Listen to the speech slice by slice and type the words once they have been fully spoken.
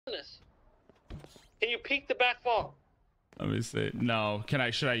is. Can you peek the back vault? Let me see. No.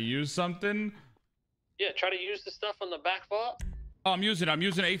 Should I use something? Yeah, try to use the stuff on the back vault. Oh, I'm using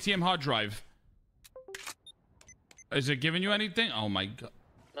ATM hard drive. Is it giving you anything? Oh my god.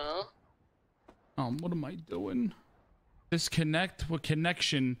 No. What am I doing? Disconnect with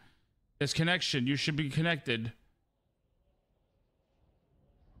connection. Disconnection. You should be connected.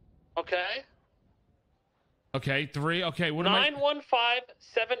 Okay. Okay, 3. Okay, what am I?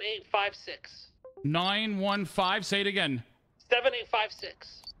 915-7856. 915. Say it again.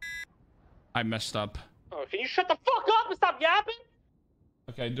 7856. I messed up. Oh, can you shut the fuck up and stop yapping?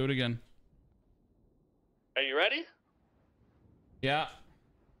 Okay, do it again. Are you ready? Yeah.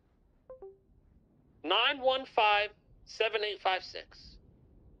 915-7856.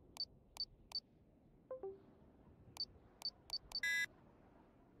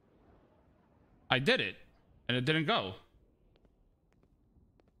 I did it, and it didn't go.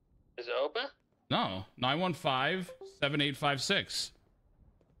 Is it open? No. 915-7856.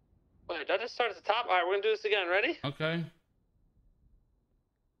 Wait, did I just start at the top? All right, we're gonna do this again. Ready? Okay.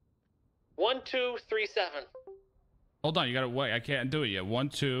 1237. Hold on, you gotta wait. I can't do it yet. 1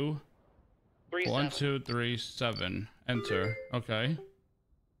 2 1 2 3 7. Enter. Okay.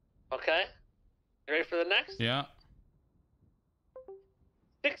 Okay. You ready for the next? Yeah.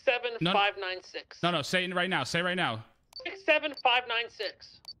 67596. No. Say it right now. Say it right now.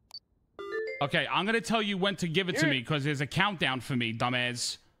 67596. Okay, I'm gonna tell you when to give it to me because there's a countdown for me,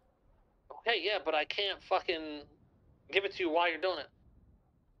 dumbass. Okay, yeah, but I can't fucking give it to you while you're doing it.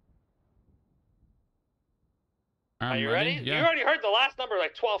 Are you ready? Yeah. You already heard the last number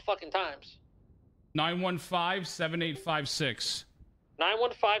like 12 fucking times. 915-7856.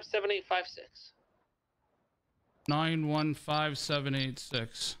 915-7856.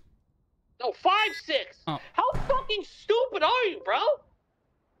 915-786. No, 56. Oh. How fucking stupid are you, bro?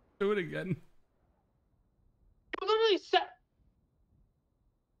 Do it again. You literally said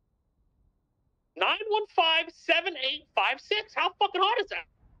 915-7856. How fucking hard is that?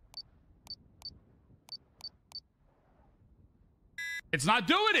 It's not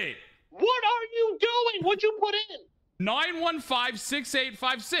doing it. What are you doing? What'd you put in?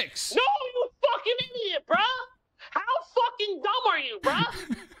 915-6856. No, you fucking idiot, bruh. How fucking dumb are you, bruh?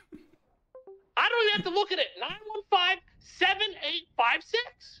 I don't even have to look at it.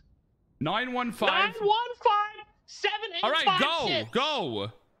 915-7856. 915. 915-7856. All right,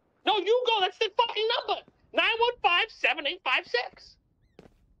 go. No, you go. That's the fucking number. 915-7856.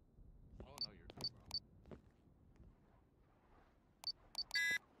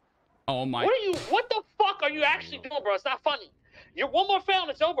 Oh my. What the fuck are you actually doing, bro? It's not funny. You're one more fail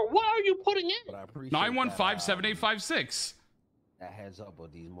and it's over. What are you putting in? 915-7856. That heads up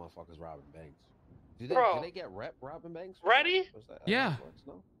with these motherfuckers robbing banks. Do they get robbing banks? Ready? Yeah.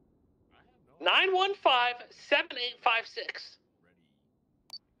 915-7856.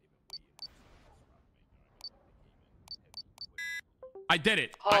 I did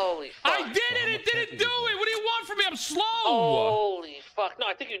it. Holy fuck. I did it. It didn't do it. What do you want from me? I'm slow. Holy fuck. No,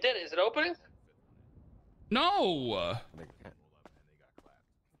 I think you did it. Is it opening? No.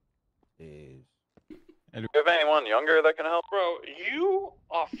 Do you have anyone younger that can help? Bro, you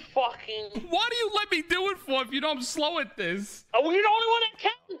are fucking... Why do you let me do it for if you know I'm slow at this? Oh, well, you're the only one that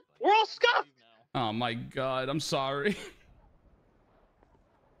can. We're all scuffed. Oh my god, I'm sorry.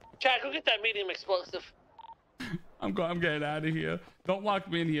 Chad, go get that medium explosive. I'm getting out of here. Don't lock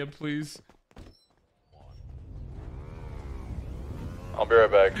me in here, please. I'll be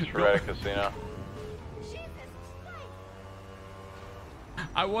right back. Just for at a casino.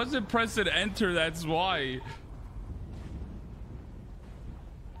 I wasn't pressing enter, that's why.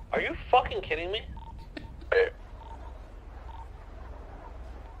 Are you fucking kidding me? Hey.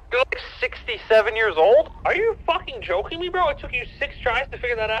 You're like 67 years old? Are you fucking joking me, bro? It took you 6 tries to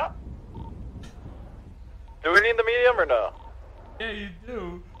figure that out? Do we need the medium or no? Yeah, you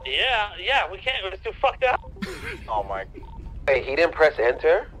do. Yeah, we can't. It's too fucked up. Oh my. Hey, he didn't press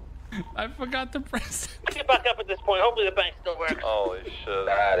enter? I forgot to press it. Let's get back up at this point. Hopefully the bank still works. Holy shit.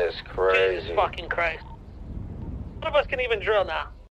 That is crazy. Jesus fucking Christ. None of us can even drill now.